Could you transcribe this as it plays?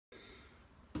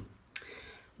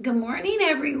Good morning,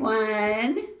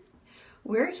 everyone.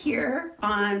 We're here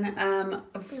on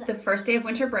the first day of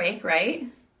winter break, right?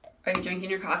 Are you drinking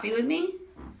your coffee with me?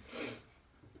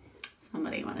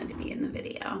 Somebody wanted to be in the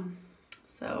video.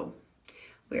 So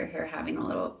we're here having a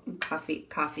little coffee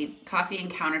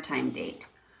and counter time date.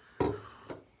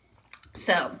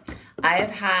 So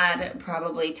I've had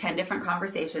probably 10 different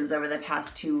conversations over the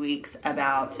past 2 weeks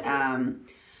about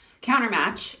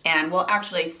Countermatch, and well,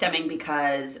 actually stemming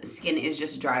because skin is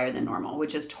just drier than normal,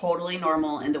 which is totally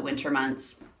normal in the winter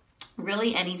months.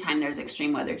 Really anytime there's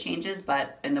extreme weather changes,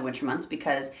 but in the winter months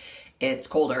because it's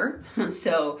colder.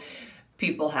 So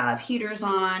people have heaters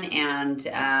on and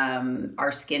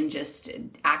our skin just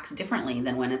acts differently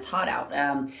than when it's hot out.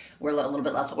 We're a little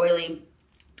bit less oily,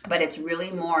 but it's really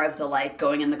more of the like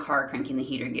going in the car, cranking the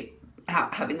heater,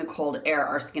 having the cold air.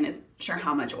 Our skin isn't sure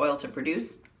how much oil to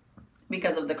produce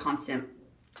because of the constant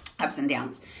ups and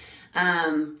downs.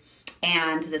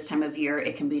 And this time of year,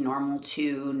 it can be normal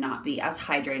to not be as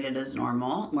hydrated as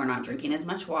normal. We're not drinking as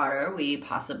much water.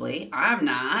 I'm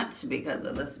not, because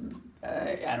of this,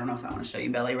 I don't know if I want to show you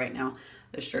belly right now.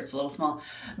 This shirt's a little small.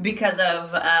 Because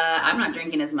of, I'm not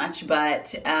drinking as much,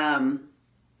 but,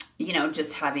 you know,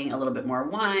 just having a little bit more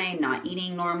wine, not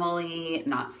eating normally,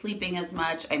 not sleeping as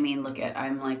much. I mean,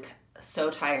 I'm like so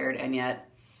tired, and yet,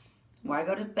 why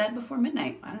go to bed before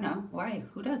midnight? I don't know. Why?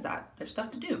 Who does that? There's stuff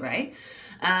to do, right?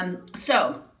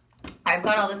 So I've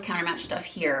got all this Countermatch stuff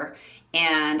here,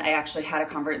 and I actually had a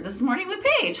conversation this morning with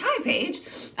Paige. Hi, Paige,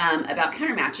 about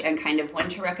Countermatch and kind of when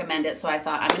to recommend it. So I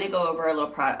thought I'm going to go over a little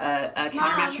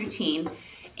Countermatch routine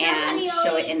and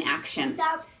show it in action.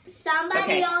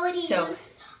 Somebody already used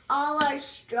all our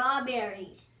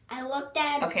strawberries. I looked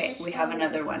at. Okay, we have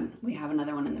another one. We have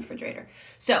another one in the refrigerator.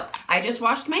 So I just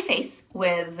washed my face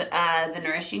with the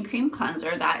Nourishing Cream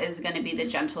Cleanser. That is going to be the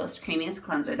gentlest, creamiest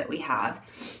cleanser that we have.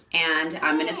 And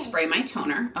I'm going to spray my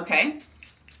toner, okay?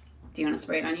 Do you want to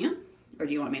spray it on you? Or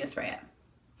do you want me to spray it?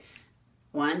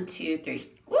 1, 2, 3.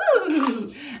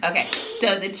 Woo! Okay,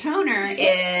 so the toner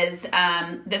is,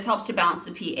 this helps to balance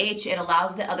the pH. It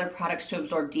allows the other products to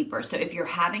absorb deeper. So if you're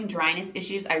having dryness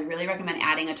issues, I really recommend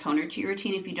adding a toner to your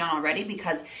routine if you don't already,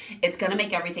 because it's gonna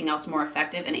make everything else more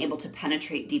effective and able to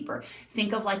penetrate deeper.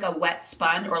 Think of like a wet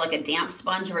sponge or like a damp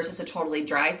sponge versus a totally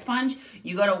dry sponge.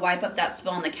 You go to wipe up that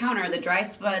spill on the counter, the dry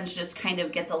sponge just kind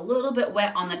of gets a little bit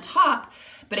wet on the top,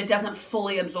 but it doesn't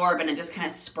fully absorb, and it just kind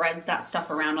of spreads that stuff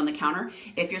around on the counter.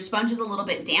 If your sponge is a little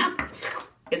bit damp,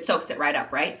 it soaks it right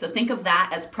up, right? So think of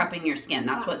that as prepping your skin.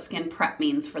 That's what skin prep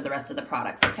means for the rest of the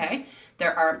products, okay?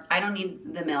 I don't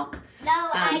need the milk. No,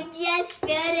 I just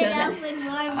filled it up with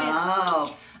more milk.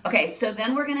 Oh, okay, so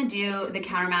then we're gonna do the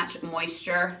Countermatch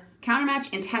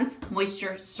Intense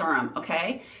Moisture Serum,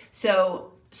 okay?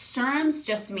 So serums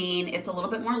just mean it's a little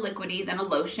bit more liquidy than a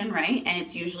lotion, right? And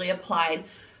it's usually applied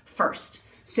first.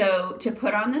 So to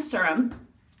put on the serum,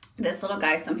 this little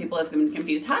guy, some people have been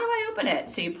confused. How do I open it?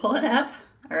 So you pull it up,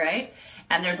 all right?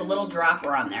 And there's a little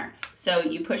dropper on there. So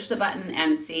you push the button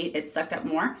and see it's sucked up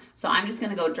more. So I'm just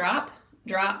gonna go drop,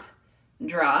 drop,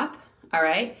 drop, all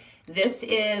right? This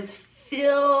is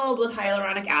filled with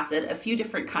hyaluronic acid, a few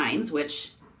different kinds,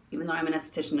 which even though I'm an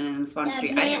esthetician and in the spa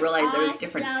industry, I didn't realize there was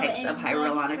different types of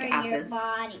hyaluronic acids.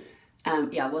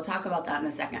 Yeah, we'll talk about that in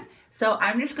a second. So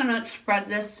I'm just gonna spread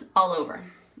this all over,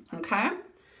 okay?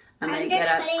 I'm gonna get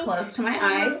up close to my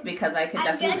eyes because I could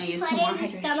definitely use some more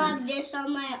hydration. Some of this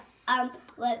on my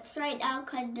lips right now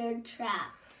because they're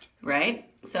trapped. Right?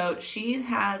 So she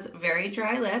has very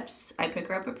dry lips. I pick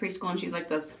her up at preschool and she's like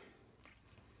this,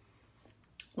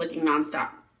 licking nonstop.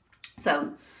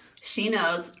 So she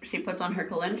knows, she puts on her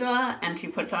calendula and she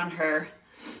puts on her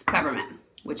peppermint,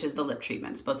 which is the lip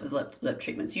treatments, both of the lip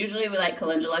treatments. Usually we like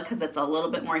calendula because it's a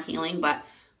little bit more healing, but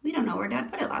we don't know where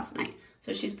Dad put it last night.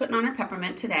 So she's putting on her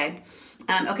peppermint today.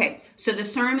 Okay, so the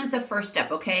serum is the first step,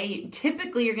 okay?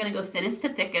 Typically you're gonna go thinnest to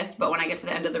thickest, but when I get to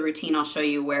the end of the routine, I'll show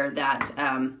you where that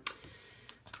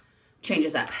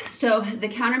changes up. So the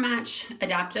Countermatch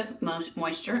Adaptive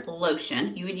Moisture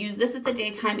Lotion, you would use this at the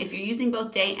daytime. If you're using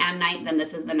both day and night, then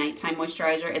this is the nighttime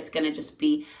moisturizer. It's gonna just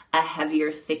be a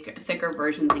heavier, thicker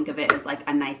version. Think of it as like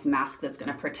a nice mask that's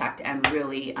gonna protect and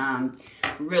really,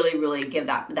 really give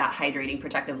that hydrating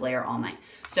protective layer all night.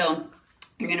 So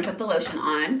you're gonna put the lotion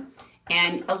on,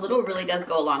 and a little really does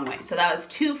go a long way. So that was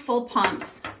 2 full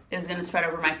pumps. It was gonna spread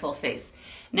over my full face.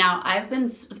 Now, I've been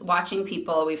watching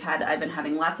people, I've been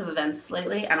having lots of events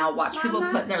lately, and I'll watch people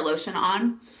put their lotion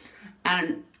on,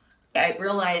 and I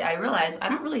realize I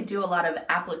don't really do a lot of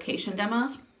application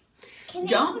demos.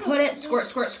 Don't put it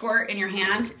squirt in your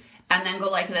hand, and then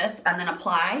go like this, and then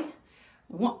apply.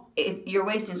 you're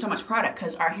wasting so much product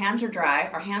because our hands are dry.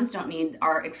 Our hands don't need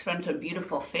our expensive,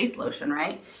 beautiful face lotion,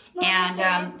 right?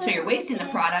 And so you're wasting the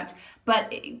product,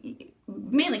 but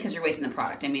mainly because you're wasting the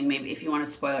product. I mean, maybe if you want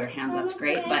to spoil your hands, that's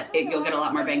great, but you'll get a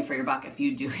lot more bang for your buck if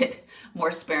you do it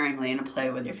more sparingly and play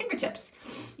with your fingertips.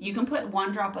 You can put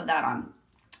 1 drop of that on.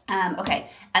 Okay,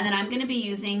 and then I'm going to be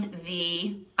using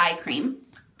the eye cream.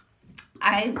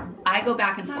 I go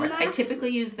back and forth. I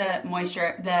typically use the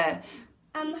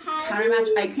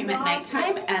Countermatch eye cream at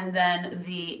nighttime, and then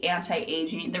the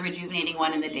anti-aging, the rejuvenating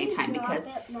one in the daytime, because,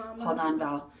 hold on,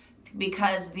 Val,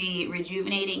 because the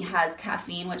rejuvenating has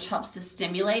caffeine, which helps to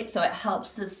stimulate, so it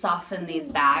helps to soften these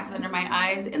bags under my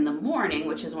eyes in the morning,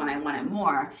 which is when I want it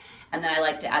more, and then I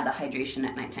like to add the hydration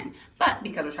at nighttime. But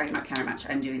because we're talking about Countermatch,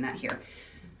 I'm doing that here.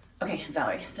 Okay,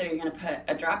 Valerie, so you're gonna put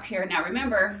a drop here. Now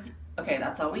remember, okay,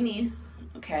 that's all we need,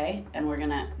 okay, and we're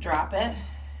gonna drop it.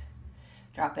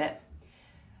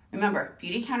 Remember,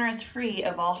 Beautycounter is free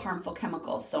of all harmful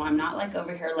chemicals, so I'm not like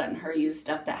over here letting her use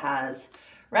stuff that has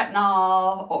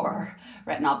retinol or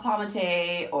retinol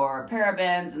palmitate or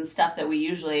parabens and stuff that we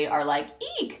usually are like,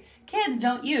 eek, kids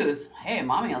don't use. Hey,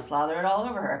 mommy will slather it all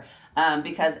over her.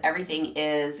 Because everything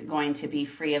is going to be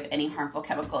free of any harmful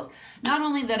chemicals. Not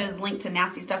only that is linked to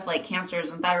nasty stuff like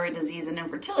cancers and thyroid disease and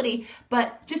infertility,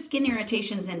 but just skin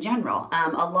irritations in general.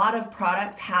 A lot of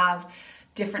products have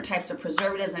different types of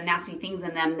preservatives and nasty things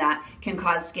in them that can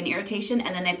cause skin irritation,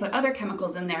 and then they put other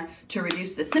chemicals in there to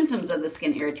reduce the symptoms of the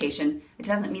skin irritation. It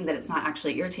doesn't mean that it's not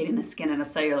actually irritating the skin at a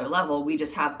cellular level. We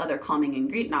just have other calming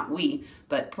ingredients, not we,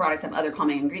 but products have other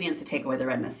calming ingredients to take away the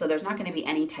redness. So there's not going to be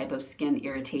any type of skin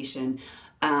irritation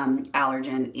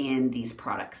allergen in these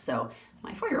products. So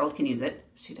my 4-year-old can use it.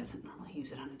 She doesn't normally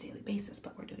use it on a daily basis,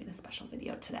 but we're doing a special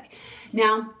video today.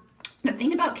 Now, the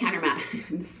thing about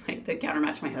Countermatch, the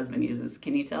Countermatch my husband uses,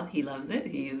 can you tell? He loves it.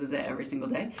 He uses it every single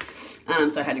day.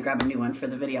 So I had to grab a new one for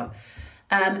the video.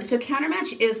 So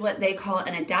Countermatch is what they call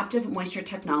an adaptive moisture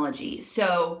technology.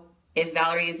 So if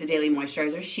Valerie used a daily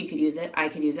moisturizer, she could use it. I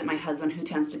could use it. My husband, who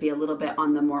tends to be a little bit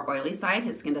on the more oily side,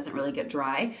 his skin doesn't really get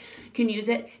dry, can use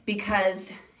it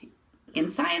because in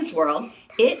science world,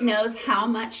 it knows how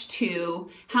much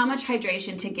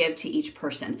hydration to give to each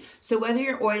person. So whether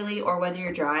you're oily or whether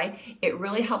you're dry, it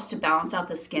really helps to balance out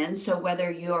the skin. So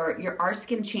whether our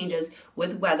skin changes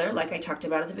with weather, like I talked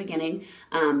about at the beginning,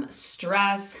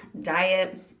 stress,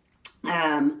 diet,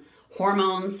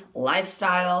 hormones,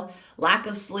 lifestyle, lack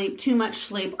of sleep, too much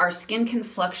sleep, our skin can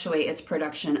fluctuate its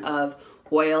production of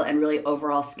oil and really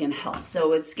overall skin health. So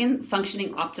with skin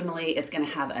functioning optimally, it's going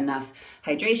to have enough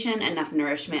hydration, enough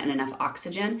nourishment, and enough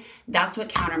oxygen. That's what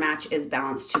Countermatch is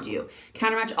balanced to do.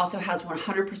 Countermatch also has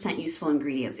 100% useful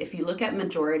ingredients. If you look at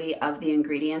majority of the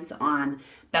ingredients on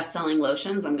best-selling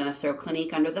lotions, I'm going to throw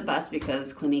Clinique under the bus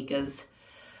because Clinique is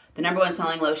the #1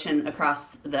 selling lotion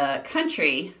across the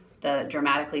country, the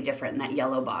dramatically different in that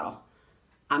yellow bottle.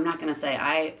 I'm not going to say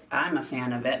I'm a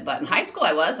fan of it, but in high school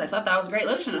I was. I thought that was a great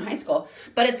lotion in high school.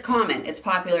 But it's common. It's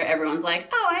popular. Everyone's like,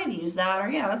 oh, I've used that. Or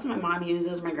yeah, that's what my mom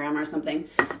uses, my grandma or something.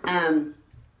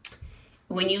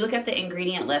 When you look at the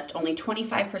ingredient list, only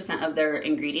 25% of their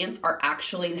ingredients are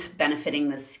actually benefiting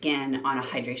the skin on a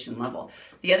hydration level.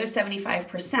 The other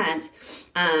 75%,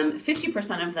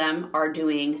 50% of them are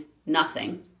doing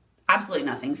nothing. Absolutely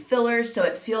nothing. Fillers, so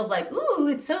it feels like, ooh,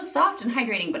 it's so soft and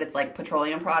hydrating, but it's like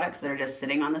petroleum products that are just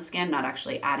sitting on the skin, not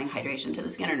actually adding hydration to the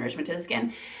skin or nourishment to the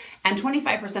skin. And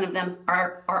 25% of them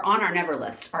are on our never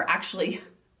list, are actually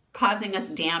causing us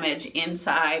damage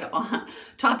inside,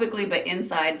 topically, but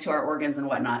inside to our organs and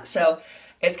whatnot. So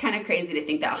it's kind of crazy to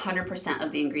think that 100%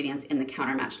 of the ingredients in the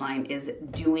Countermatch line is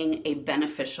doing a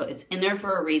beneficial, it's in there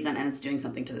for a reason and it's doing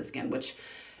something to the skin, which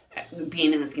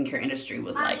being in the skincare industry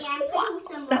was like, wow,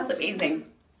 that's amazing.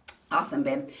 Awesome,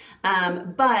 babe.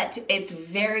 But it's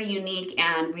very unique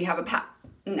and we have a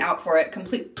patent out for it,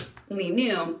 completely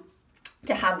new,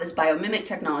 to have this biomimic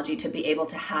technology to be able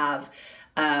to have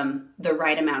the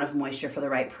right amount of moisture for the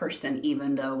right person,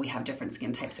 even though we have different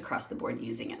skin types across the board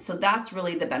using it. So that's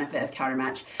really the benefit of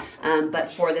Countermatch. But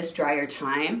for this drier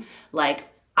time, like,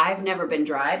 I've never been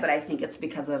dry, but I think it's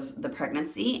because of the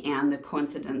pregnancy and the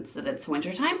coincidence that it's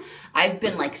wintertime. I've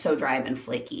been like so dry, I've been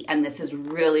flaky. And this has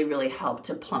really, really helped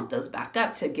to plump those back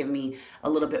up, to give me a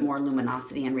little bit more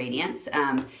luminosity and radiance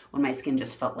when my skin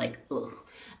just felt like,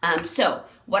 ugh. So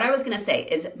what I was going to say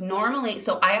is normally,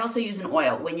 so I also use an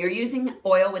oil. When you're using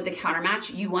oil with the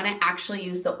Countermatch, you want to actually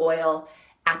use the oil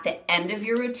at the end of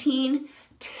your routine.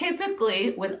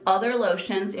 Typically, with other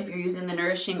lotions, if you're using the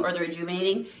nourishing or the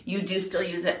rejuvenating, you do still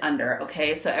use it under,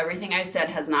 okay? So everything I've said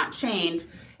has not changed.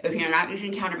 If you're not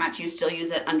using Countermatch, you still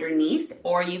use it underneath,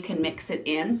 or you can mix it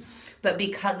in But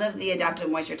because of the adaptive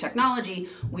moisture technology,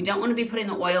 we don't want to be putting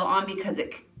the oil on because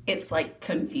it's like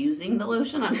confusing the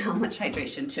lotion on how much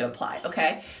hydration to apply,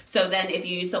 okay? So then if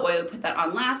you use the oil, put that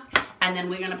on last, and then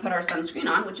we're gonna put our sunscreen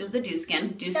on, which is the Dew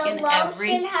Skin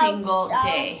every single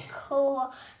day.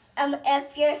 Cool.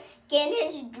 If your skin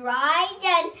is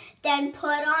dry, then put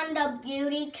on the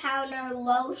Beautycounter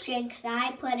lotion, because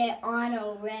I put it on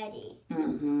already.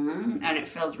 And it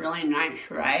feels really nice,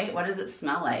 right? What does it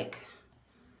smell like?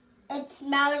 It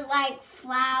smells like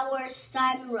flower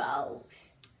sunrose.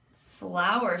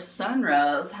 Flower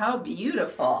sunrose, how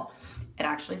beautiful. It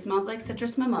actually smells like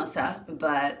citrus mimosa,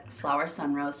 but flower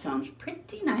sunrose sounds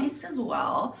pretty nice as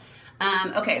well.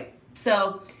 Okay,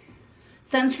 so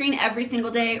sunscreen every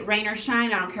single day, rain or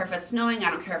shine. I don't care if it's snowing,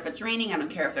 I don't care if it's raining, I don't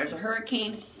care if there's a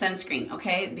hurricane, sunscreen,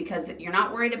 okay? Because you're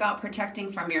not worried about protecting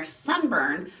from your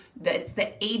sunburn. It's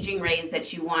the aging rays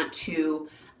that you want to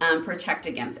protect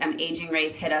against. And aging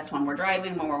rays hit us when we're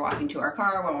driving, when we're walking to our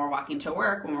car, when we're walking to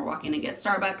work, when we're walking to get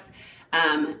Starbucks.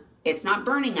 It's not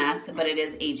burning us, but it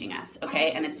is aging us,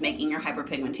 okay? And it's making your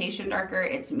hyperpigmentation darker.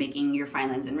 It's making your fine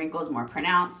lines and wrinkles more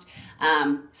pronounced.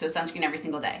 So sunscreen every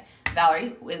single day.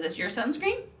 Valerie, is this your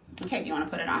sunscreen? Okay, do you want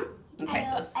to put it on? Okay,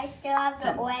 I still have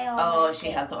the oil on Oh, she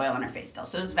has the oil on her face still.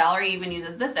 So Valerie even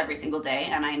uses this every single day,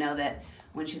 and I know that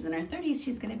when she's in her 30s,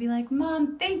 she's going to be like,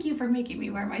 Mom, thank you for making me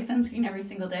wear my sunscreen every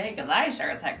single day, because I sure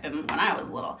as heck didn't when I was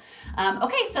little.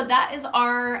 Okay, so that is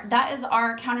our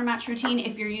Countermatch routine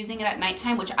if you're using it at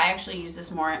nighttime, which I actually use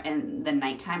this more in the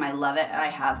nighttime. I love it. I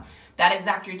have that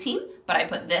exact routine, but I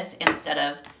put this instead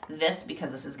of this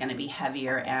because this is going to be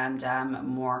heavier and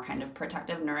more kind of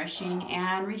protective, nourishing,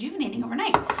 and rejuvenating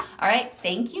overnight. All right,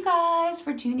 thank you guys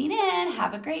for tuning in.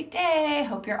 Have a great day.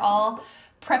 Hope you're all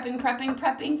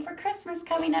prepping for Christmas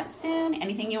coming up soon.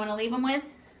 Anything you want to leave them with?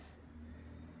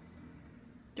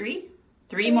 Three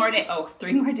more days. Oh,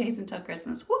 3 more days until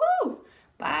Christmas. Woohoo!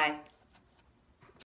 Bye.